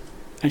mother,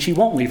 and she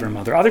won't leave her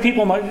mother. Other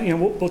people might, you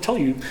know, will tell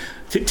you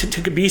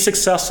to be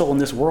successful in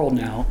this world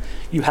now,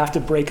 you have to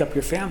break up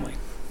your family,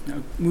 you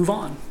know, move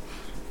on.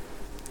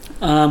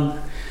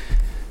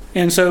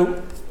 And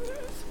so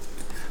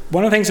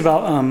one of the things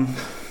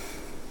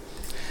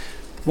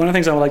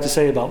I would like to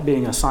say about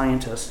being a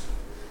scientist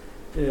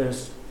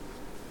is,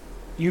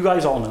 you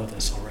guys all know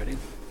this already,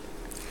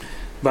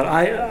 but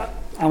I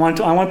want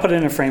to put it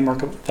in a framework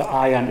that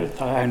I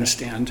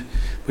understand,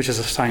 which is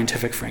a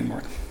scientific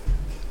framework.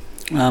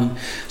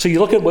 So you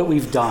look at what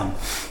we've done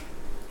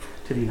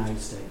to the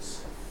United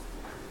States,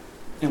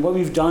 and what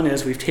we've done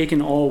is we've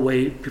taken all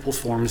away people's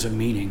forms of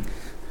meaning.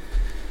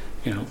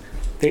 You know,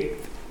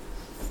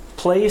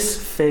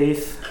 place,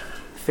 faith,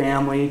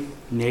 family,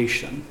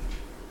 nation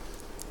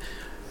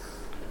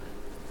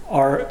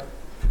are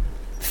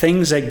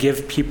things that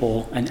give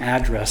people an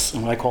address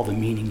in what I call the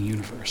meaning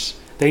universe.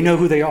 They know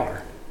who they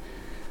are.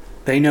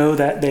 They know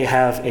that they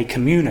have a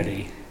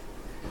community.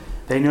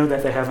 They know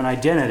that they have an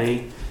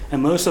identity.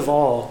 And most of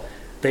all,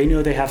 they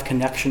know they have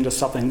connection to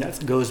something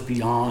that goes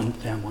beyond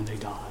them when they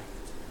die.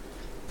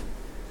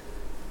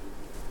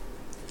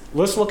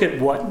 Let's look at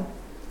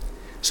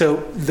so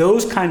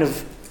those kind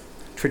of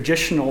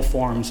traditional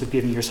forms of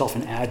giving yourself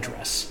an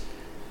address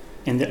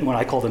in what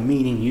I call the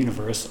meaning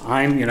universe.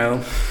 I'm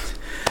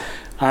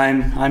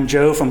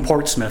Joe from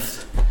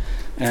Portsmouth,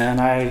 and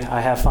I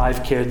have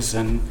 5 kids,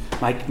 and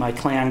my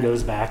clan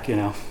goes back,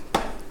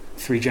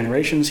 3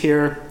 generations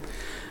here,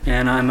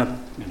 and I'm a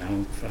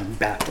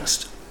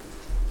Baptist.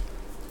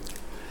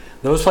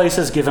 Those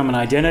places give him an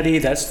identity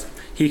that's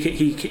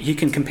he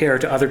can compare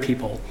to other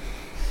people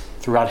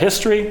throughout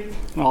history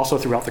and also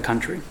throughout the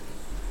country.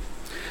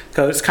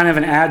 So it's kind of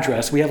an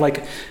address. We have,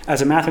 like,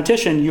 as a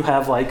mathematician, you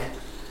have like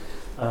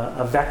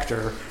a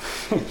vector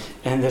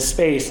in this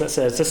space that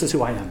says this is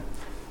who I am.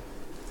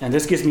 And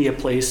this gives me a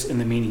place in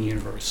the meaning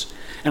universe.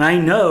 And I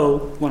know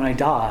when I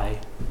die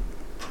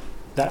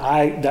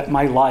that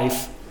my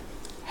life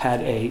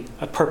had a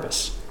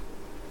purpose.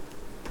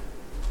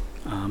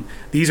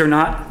 These are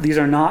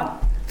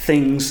not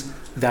things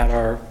that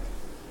are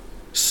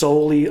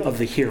solely of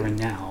the here and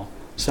now.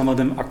 Some of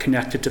them are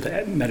connected to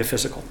the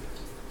metaphysical.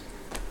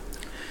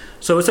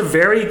 So it's a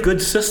very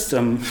good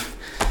system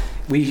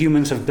we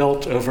humans have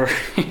built over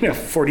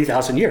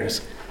 40,000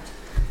 years.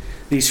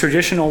 These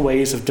traditional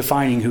ways of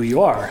defining who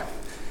you are.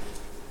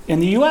 In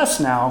the US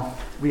now,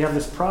 we have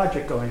this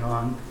project going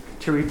on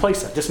to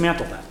replace that,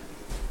 dismantle that.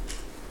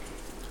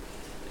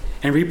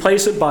 And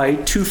replace it by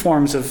 2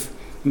 forms of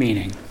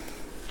meaning.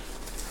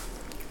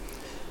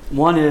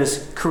 One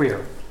is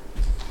career.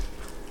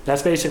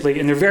 That's basically,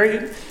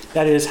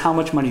 that is, how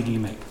much money do you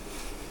make?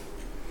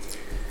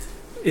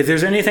 If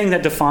there's anything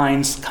that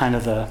defines kind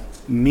of the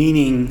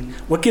meaning,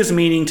 what gives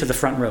meaning to the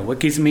front row? What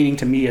gives meaning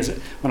to me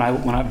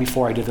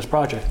before I did this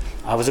project?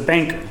 I was a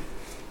banker.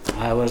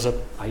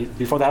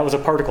 Before that I was a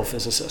particle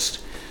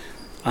physicist.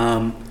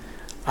 I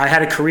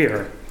had a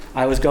career.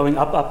 I was going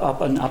up,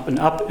 and up, and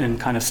up in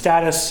kind of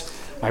status.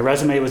 My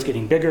resume was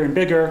getting bigger and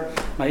bigger.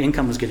 My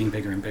income was getting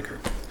bigger and bigger.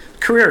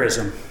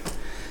 Careerism.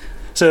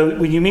 So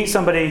when you meet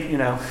somebody, in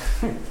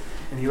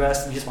the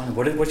US, you just want to,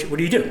 what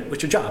do you do?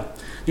 What's your job?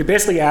 You're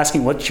basically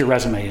asking what your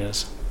resume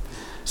is.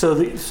 So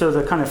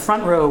the kind of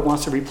front row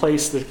wants to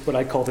replace what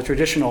I call the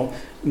traditional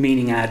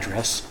meaning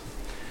address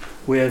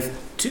with,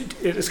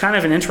 it's kind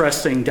of an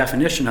interesting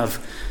definition of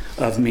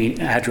meaning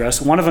address.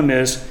 One of them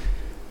is,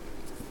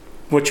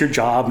 what's your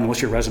job and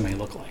what's your resume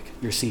look like,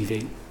 your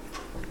CV?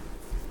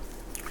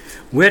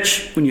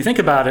 Which, when you think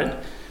about it,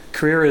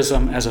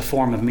 careerism as a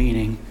form of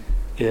meaning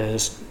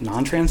is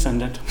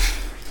non-transcendent.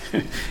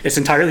 It's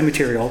entirely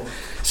material,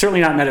 certainly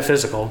not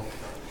metaphysical,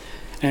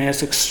 and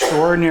it's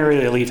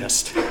extraordinarily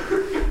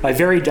elitist. By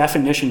very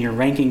definition, you're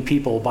ranking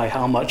people by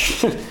how many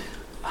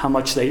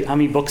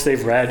books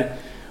they've read,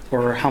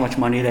 or how much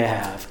money they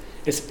have.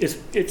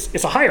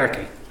 It's a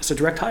hierarchy. It's a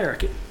direct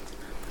hierarchy.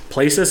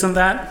 Place isn't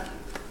that.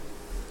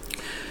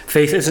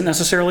 Faith isn't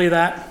necessarily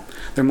that.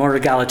 They're more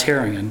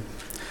egalitarian.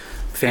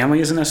 Family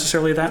isn't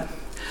necessarily that.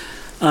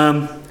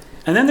 And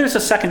then there's a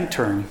second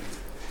term,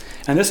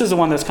 and this is the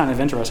one that's kind of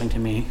interesting to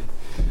me.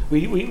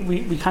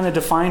 We kind of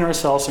define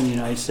ourselves in the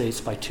United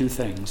States by 2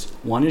 things.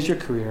 One is your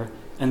career,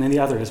 and then the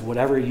other is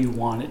whatever you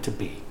want it to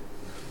be.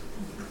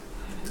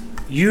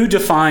 You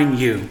define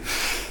you.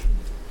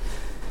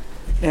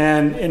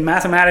 And in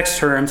mathematics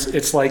terms,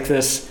 it's like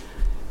this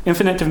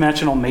infinite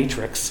dimensional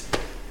matrix.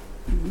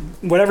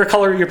 Whatever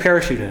color your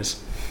parachute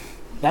is,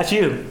 that's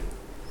you.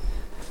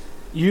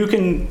 You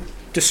can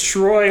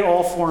destroy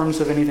all forms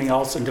of anything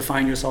else and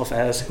define yourself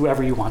as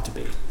whoever you want to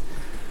be.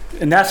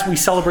 And that's, we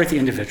celebrate the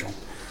individual.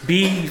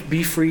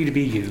 Be free to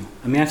be you.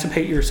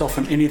 Emancipate yourself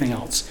from anything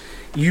else.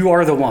 You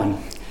are the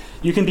one.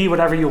 You can be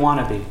whatever you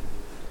want to be.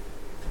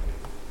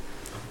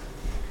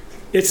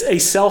 It's a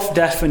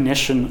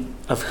self-definition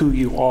of who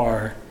you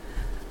are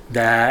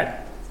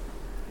that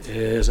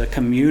is a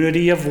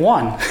community of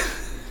one.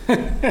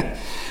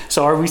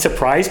 So are we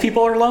surprised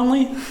people are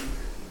lonely?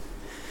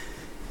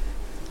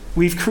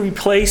 We've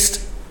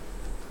replaced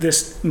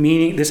this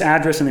meaning, this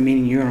address in the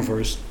meaning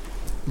universe,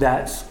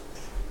 that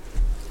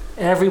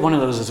every one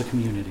of those is a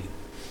community.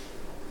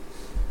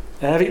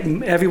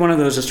 Every one of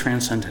those is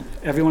transcendent.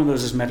 Every one of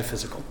those is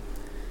metaphysical.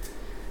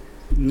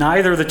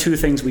 Neither of the two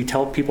things we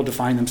tell people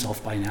define themselves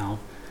by now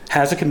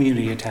has a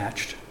community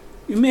attached.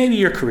 Maybe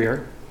your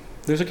career.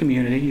 There's a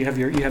community. You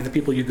have the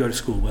people you go to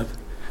school with.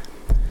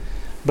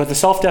 But the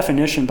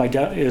self-definition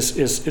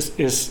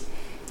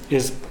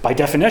is by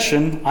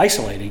definition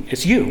isolating.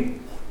 It's you.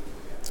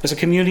 It's a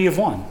community of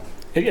one.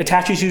 It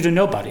attaches you to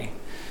nobody.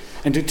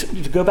 And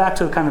to go back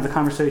to kind of the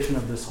conversation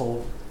of this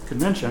whole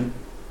convention,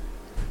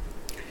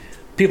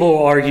 people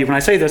will argue, when I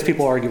say this,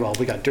 people argue, well,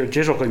 we got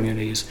digital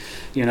communities.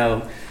 You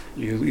know,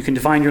 you can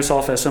define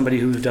yourself as somebody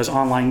who does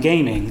online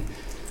gaming.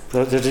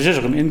 The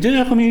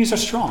digital communities are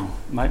strong.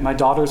 My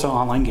daughter's an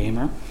online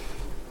gamer.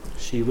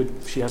 She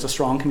has a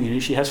strong community.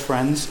 She has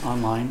friends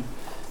online,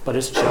 but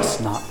it's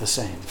just not the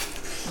same.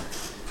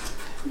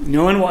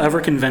 No one will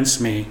ever convince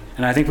me,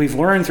 and I think we've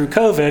learned through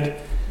COVID,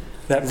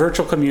 that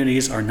virtual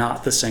communities are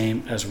not the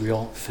same as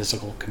real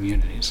physical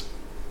communities.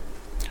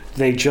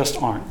 They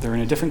just aren't. They're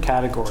in a different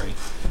category.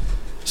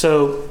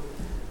 So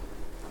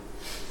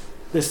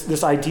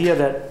this idea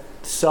that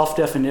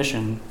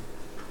self-definition,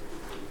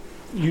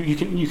 you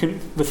can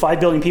with 5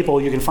 billion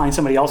people, you can find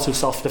somebody else who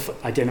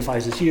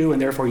self-identifies as you,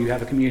 and therefore you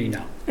have a community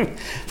now.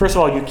 First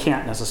of all, you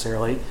can't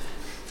necessarily,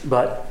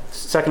 but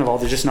second of all,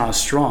 they're just not as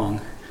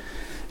strong.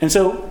 And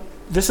so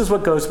this is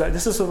what goes back.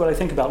 This is what I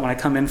think about when I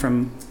come in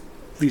from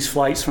these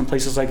flights from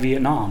places like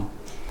Vietnam,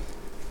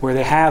 where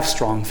they have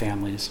strong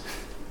families,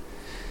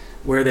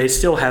 where they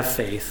still have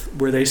faith,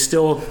 where they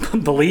still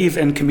believe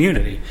in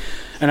community.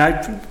 And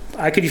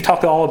I could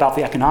talk all about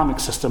the economic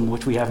system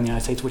which we have in the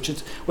United States,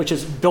 which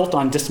is built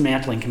on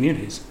dismantling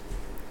communities.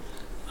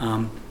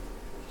 To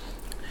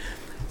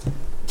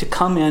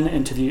come in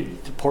and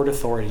to Port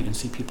Authority and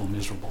see people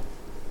miserable.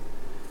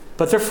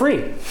 But they're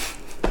free.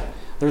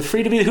 They're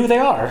free to be who they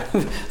are.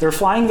 They're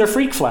flying their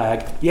freak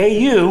flag. Yay,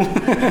 you.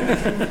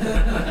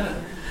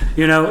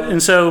 You know,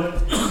 and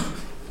so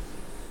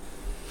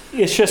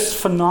it's just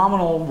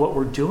phenomenal what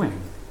we're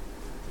doing.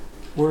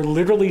 We're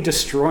literally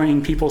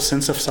destroying people's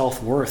sense of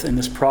self-worth in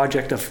this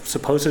project of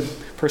supposed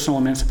personal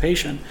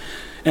emancipation.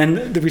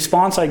 And the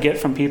response I get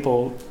from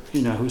people,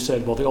 you know, who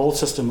said, well, the old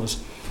system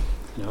was,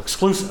 you know,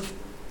 exclusive.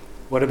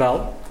 What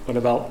about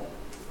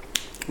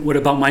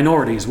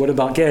minorities? What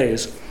about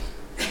gays?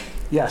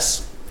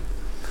 Yes.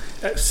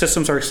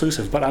 Systems are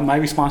exclusive, but my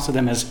response to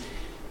them is,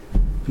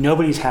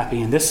 nobody's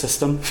happy in this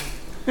system.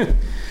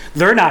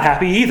 They're not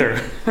happy either.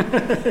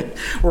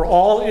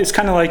 It's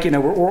kind of like, you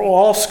know, we're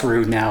all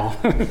screwed now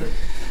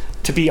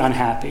to be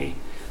unhappy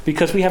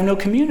because we have no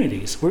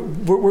communities.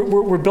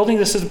 We're building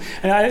this system.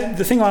 And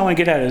the thing I want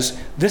to get at is,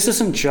 this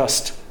isn't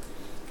just,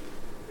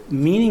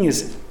 meaning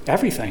is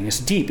everything. It's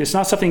deep. It's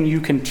not something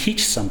you can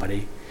teach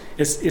somebody.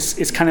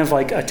 It's kind of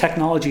like a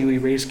technology we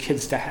raise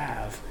kids to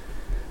have.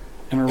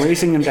 And we're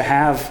raising them to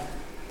have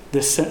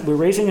this, we're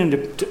raising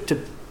them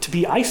to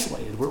be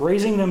isolated. We're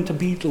raising them to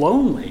be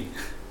lonely.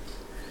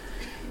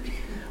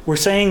 We're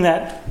saying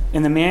that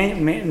in the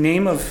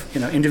name of,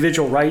 you know,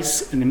 individual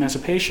rights and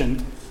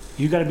emancipation,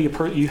 you have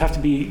to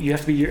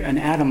be an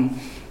atom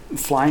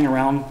flying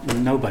around with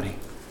nobody.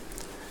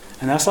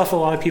 And that's left a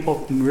lot of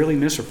people really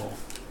miserable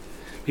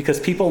because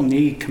people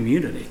need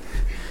community.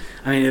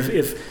 I mean,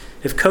 if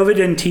COVID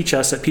didn't teach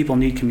us that people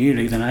need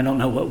community, then I don't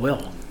know what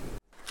will.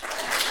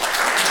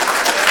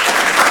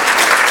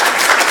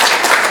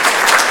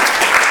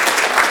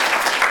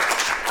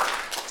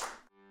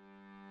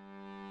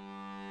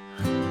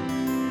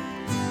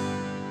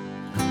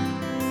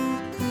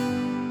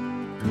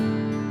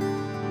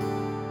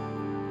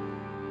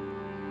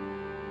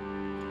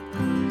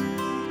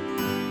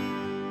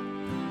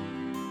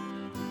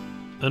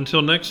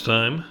 Until next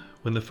time,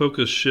 when the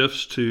focus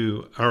shifts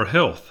to our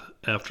health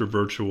after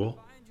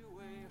virtual,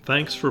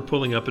 thanks for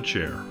pulling up a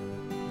chair.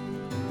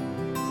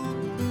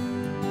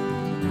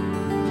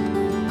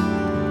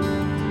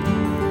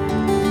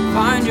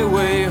 Find your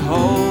way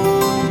home.